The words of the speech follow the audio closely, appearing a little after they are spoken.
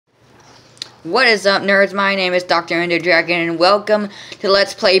What is up, nerds? My name is Dr. Ender Dragon, and welcome to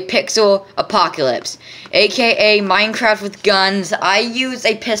Let's Play Pixel Apocalypse, aka Minecraft with guns. I used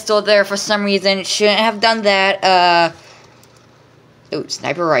a pistol there for some reason. Shouldn't have done that. Ooh,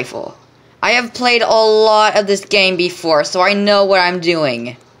 sniper rifle. I have played a lot of this game before, so I know what I'm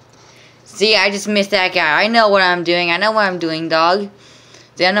doing. See, I just missed that guy. I know what I'm doing. I know what I'm doing, dog.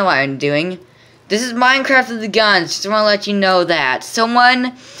 See, I know what I'm doing. This is Minecraft with the guns. Just want to let you know that.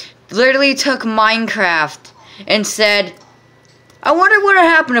 Someone literally took Minecraft and said, I wonder what would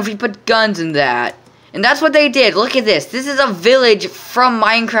happen if we put guns in that. And that's what they did. Look at this. This is a village from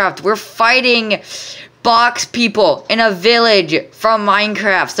Minecraft. We're fighting box people in a village from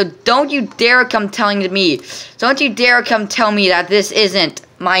Minecraft. So don't you dare come telling me. Don't you dare come tell me that this isn't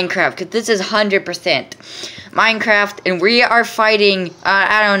Minecraft. Because this is 100% Minecraft. And we are fighting,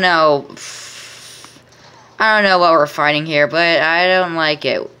 I don't know. I don't know what we're fighting here, but I don't like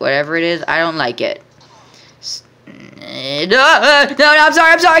it. Whatever it is, I don't like it. No, I'm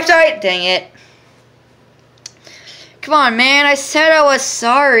sorry. Dang it. Come on, man. I said I was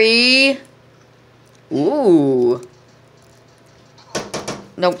sorry. Ooh.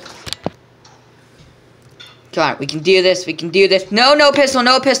 Nope. Come on, we can do this. No pistol.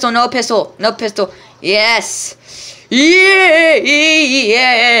 Yes. Yeah.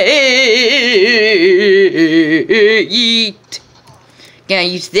 Yeet. Gonna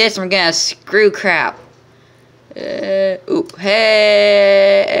use this. And we're gonna screw crap. Ooh.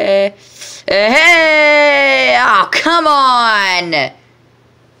 Hey. Hey. Oh, come on.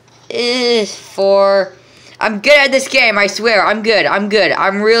 I'm good at this game. I swear. I'm good.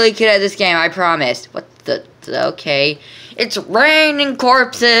 I'm really good at this game. I promise. What the? Okay. It's raining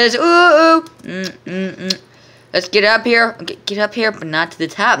corpses. Ooh. Let's get up here. Get up here, but not to the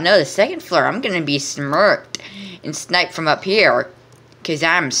top. No, the second floor. I'm gonna be smirked and snipe from up here, cause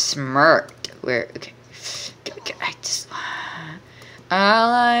I'm smirked. Where? Okay.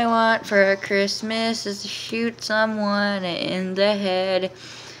 All I want for Christmas is to shoot someone in the head.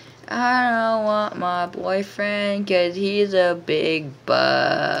 I don't want my boyfriend, cause he's a big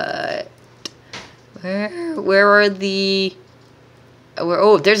butt. Where are the?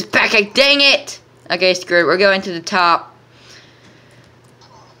 Oh, there's Becca. Dang it! Okay, screw it. We're going to the top.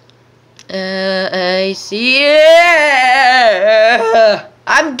 I see it.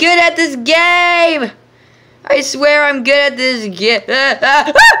 I'm good at this game. I swear I'm good at this game.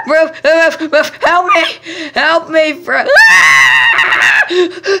 Help me, bro.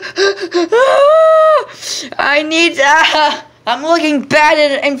 I need. I'm looking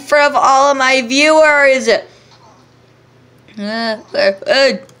bad in front of all of my viewers. Where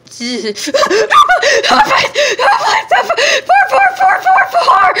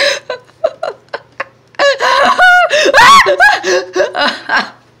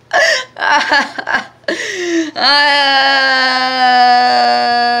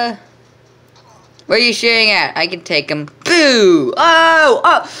are you shooting at? I can take him. Boo!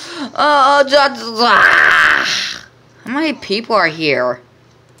 How many people are here?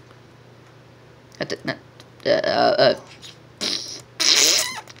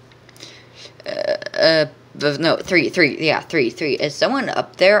 No, three. Yeah, three. Is someone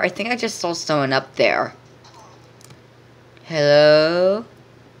up there? I think I just saw someone up there. Hello?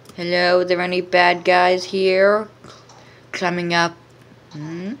 Hello, are there any bad guys here? Climbing up.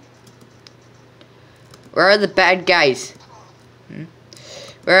 Where are the bad guys?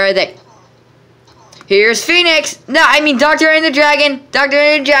 Where are they? Here's Phoenix! No, I mean Dr. Ender Dragon!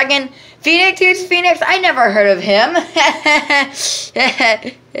 Phoenix, here's Phoenix! I never heard of him!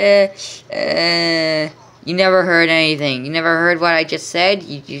 You never heard anything. You never heard what I just said?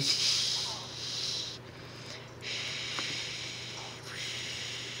 You just...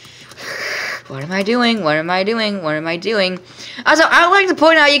 What am I doing? Also, I would like to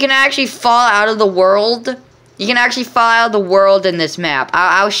point out you can actually fall out of the world. You can actually fall out of the world in this map.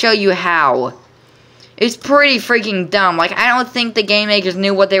 I'll show you how. It's pretty freaking dumb. Like, I don't think the game makers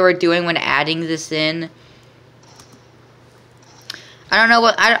knew what they were doing when adding this in. I don't know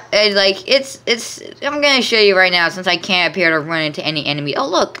what, I'm gonna show you right now since I can't appear to run into any enemy. Oh,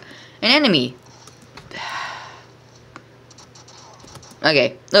 look, an enemy.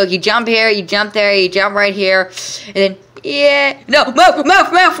 Okay, look, you jump here, you jump there, you jump right here, and then, yeah, no, move,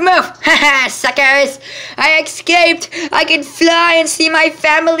 haha, suckers, I escaped, I can fly and see my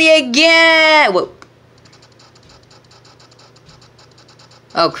family again. Whoa.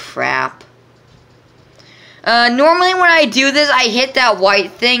 Oh, crap. Normally when I do this, I hit that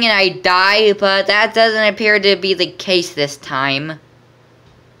white thing and I die, but that doesn't appear to be the case this time.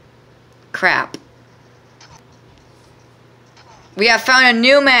 Crap. We have found a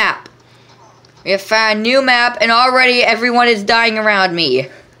new map. We have found a new map, and already everyone is dying around me.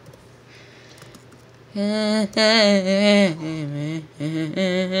 I'm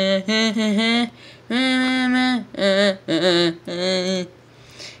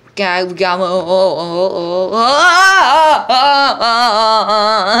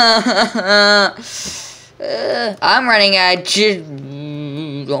running out.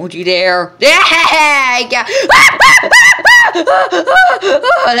 Don't you dare.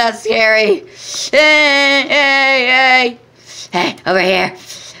 Oh, that's scary. Hey, over here.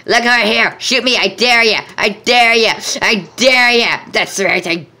 Look over here. Shoot me. I dare you. I dare you. I dare you. That's right.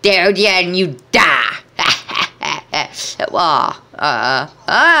 I dared you and you die.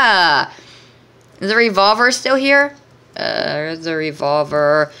 Is the revolver still here? There's the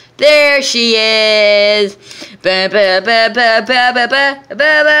revolver. There she is.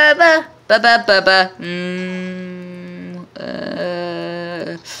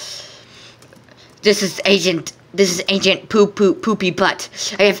 This is Agent Poopy Butt.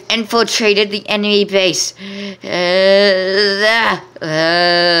 I have infiltrated the enemy base.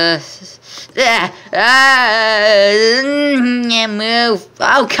 Move.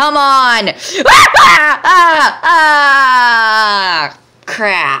 Oh, come on.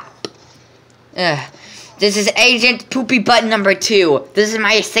 Crap. This is Agent Poopy Butt number 2. This is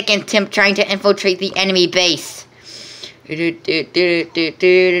my second attempt trying to infiltrate the enemy base.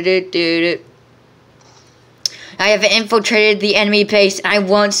 I have infiltrated the enemy base, and I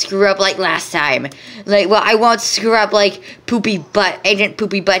won't screw up like last time. I won't screw up like Poopy Butt, Agent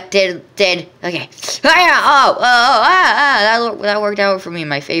Poopy Butt did. Okay. That worked out for me in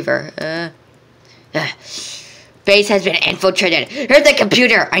my favor. Base has been infiltrated. Here's the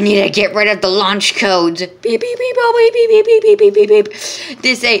computer. I need to get rid of the launch codes. Beep, beep, beep, beep, beep, beep, beep, beep, beep, beep, beep.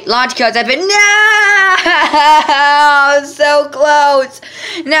 This launch codes have been... No! So close.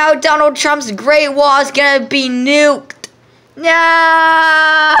 Now Donald Trump's Great Wall is gonna be nuked.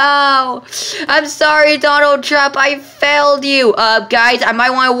 No! I'm sorry, Donald Trump. I failed you. Guys, I might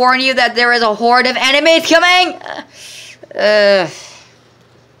want to warn you that there is a horde of enemies coming.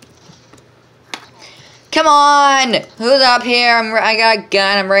 Come on! Who's up here? I got a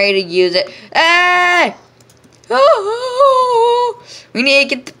gun. I'm ready to use it. Hey! Oh! We need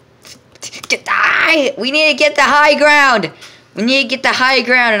to we need to get the high ground. We need to get the high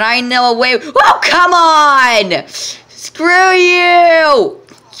ground, and I know a way. Oh, come on! Screw you!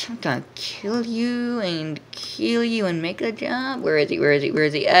 I'm gonna kill you and make the jump. Where is he? Where is he? Where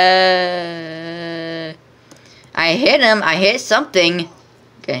is he? I hit him. I hit something.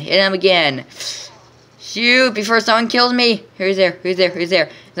 Gonna hit him again. Shoot, before someone kills me. Who's there? Who's there? Who's there?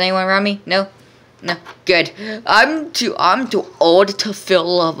 Is anyone around me? No? No. Good. I'm too old to feel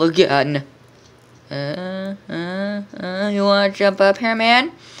love again. You wanna jump up here,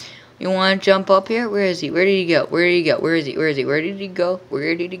 man? You wanna jump up here? Where is he? Where did he go? Where did he go? Where is he? Where is he? Where did he go?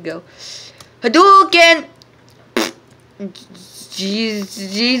 Where did he go? Hadouken!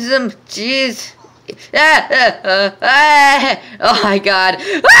 Jeez. Oh my god.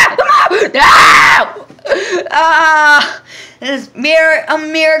 A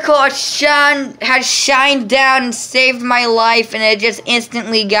miracle has shined down and saved my life, and it just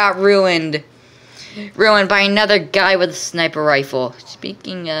instantly got ruined. Ruined by another guy with a sniper rifle.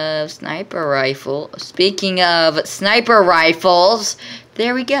 Speaking of sniper rifles,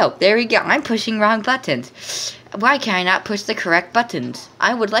 there we go. I'm pushing wrong buttons. Why can I not push the correct buttons?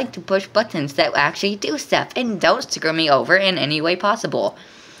 I would like to push buttons that actually do stuff and don't screw me over in any way possible.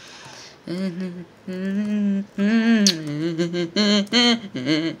 Oh,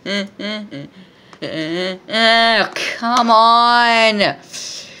 come on!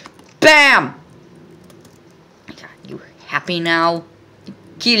 Bam! God, you happy now? I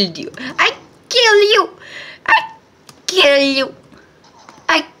killed you. I kill you! I kill you!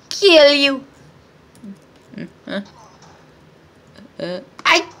 I kill you!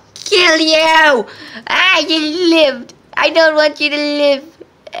 I kill you! You lived! I don't want you to live!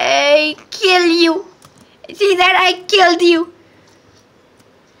 I kill you! See that? I killed you!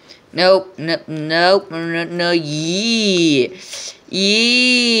 Nope, no, no!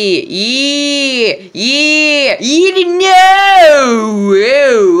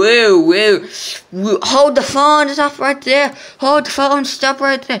 Hold the phone, stop right there! Hold the phone, stop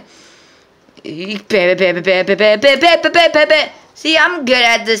right there! See, I'm good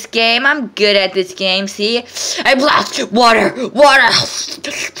at this game. See, I blocked water.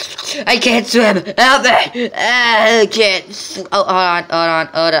 I can't swim. Help me. I can't. Oh,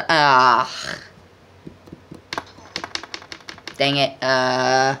 hold on. Dang it.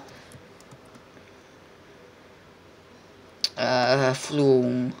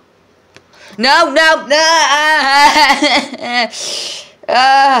 Flume. No, no, no.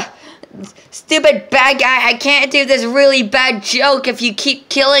 Stupid bad guy, I can't do this really bad joke if you keep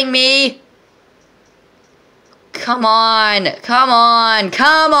killing me. Come on, come on,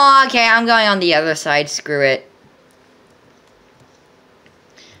 come on. Okay, I'm going on the other side, screw it.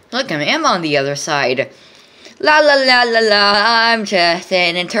 Look, I am on the other side. La la la la la, I'm just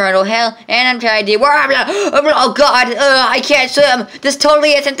in eternal hell, and I'm trying to... Oh god, I can't swim. This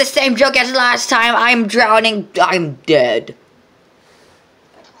totally isn't the same joke as last time. I'm drowning, I'm dead.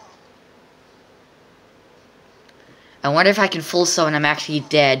 I wonder if I can fool someone I'm actually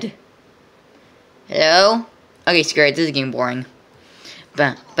dead. Hello? Okay, screw it, this is getting boring.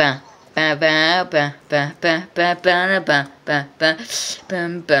 Ba ba ba ba ba ba ba ba ba ba ba ba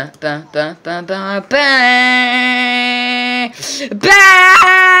ba ba ba ba ba ba ba.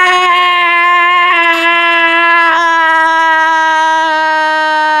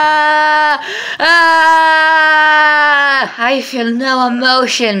 I feel no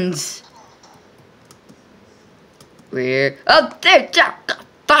emotions. Where? Oh, there!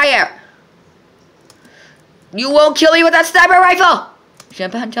 Fire! You won't kill me with that sniper rifle!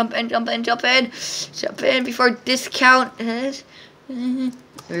 Jump in, jump in, jump in, jump in! Jump in before discount is...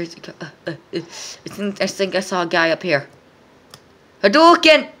 Where is it? I think I saw a guy up here.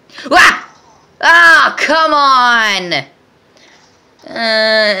 Hadouken! Ah! Ah, come on!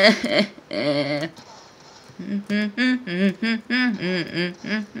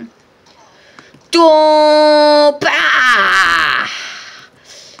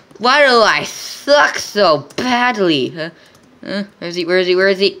 Why do I suck so badly? Where is he? Where is he? Where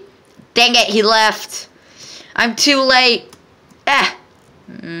is he? Dang it, he left. I'm too late.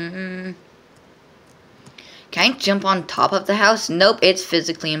 Can I jump on top of the house? Nope, it's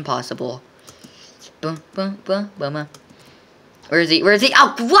physically impossible. Where is he? Where is he?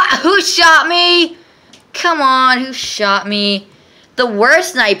 Oh, what? Who shot me? Come on, who shot me? The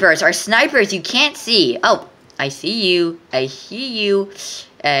worst snipers are snipers you can't see. Oh, I see you. I see you.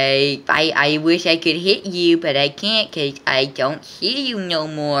 I wish I could hit you, but I can't because I don't see you no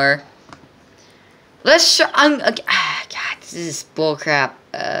more. Let's try. God, this is bullcrap.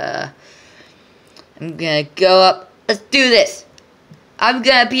 I'm gonna go up. Let's do this. I'm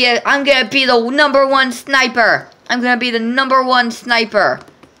gonna be the #1 sniper. I'm gonna be the #1 sniper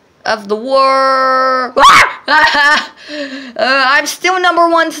of the war. I'm still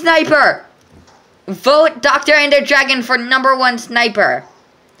 #1 sniper. Vote Dr. Ender Dragon for #1 sniper.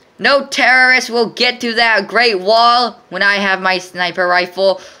 No terrorist will get to that Great Wall when I have my sniper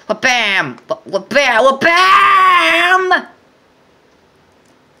rifle. Wha-bam! Wha-bam! Wha-bam!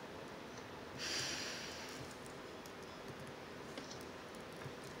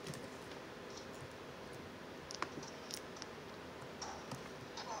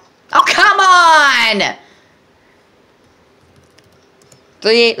 Oh, come on!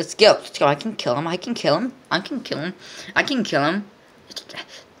 3-8, let's go. Let's go. I can kill him. I can kill him. I can kill him. I can kill him.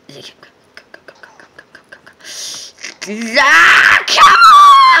 Ah, come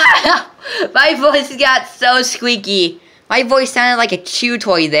on! My voice got so squeaky. My voice sounded like a chew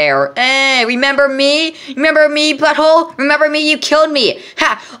toy there. Remember me? Remember me, butthole? Remember me? You killed me.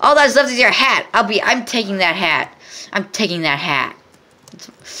 Ha! All that's left is your hat. I'm taking that hat. I'm taking that hat.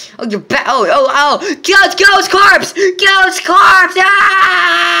 Oh, you're back. Oh. Ghost corpse! Ghost corpse!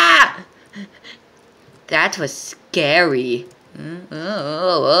 Ah! That was scary. I'm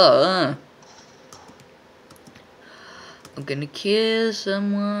gonna kill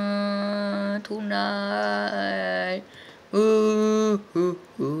someone tonight. Ooh.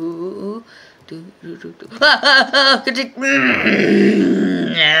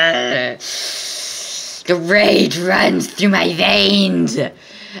 The rage runs through my veins.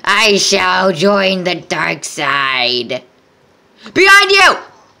 I shall join the dark side. Behind you!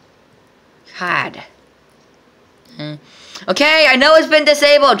 God. Okay, I know it's been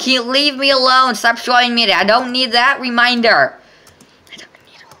disabled. Can you leave me alone? Stop showing me that. I don't need that reminder. I don't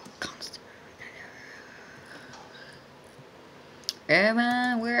need a constant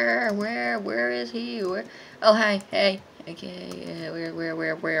reminder. Where is he? Where? Oh, hi, hey. Okay,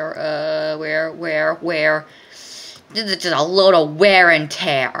 where? This is just a load of wear and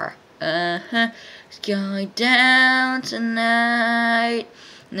tear. It's going down tonight.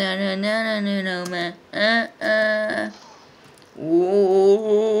 No, man.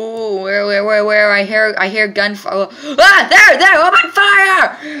 Ooh, where? I hear gunfire. Ah, there! Open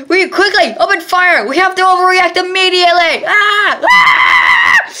fire! We quickly open fire. We have to overreact immediately.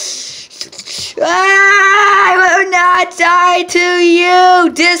 I will not die to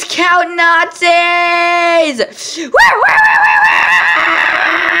you, discount Nazis!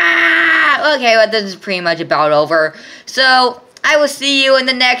 yeah, okay, well, this is pretty much about over. So, I will see you in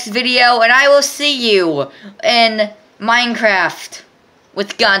the next video, and I will see you in Minecraft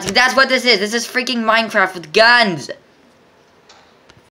with guns. That's what this is. This is freaking Minecraft with guns.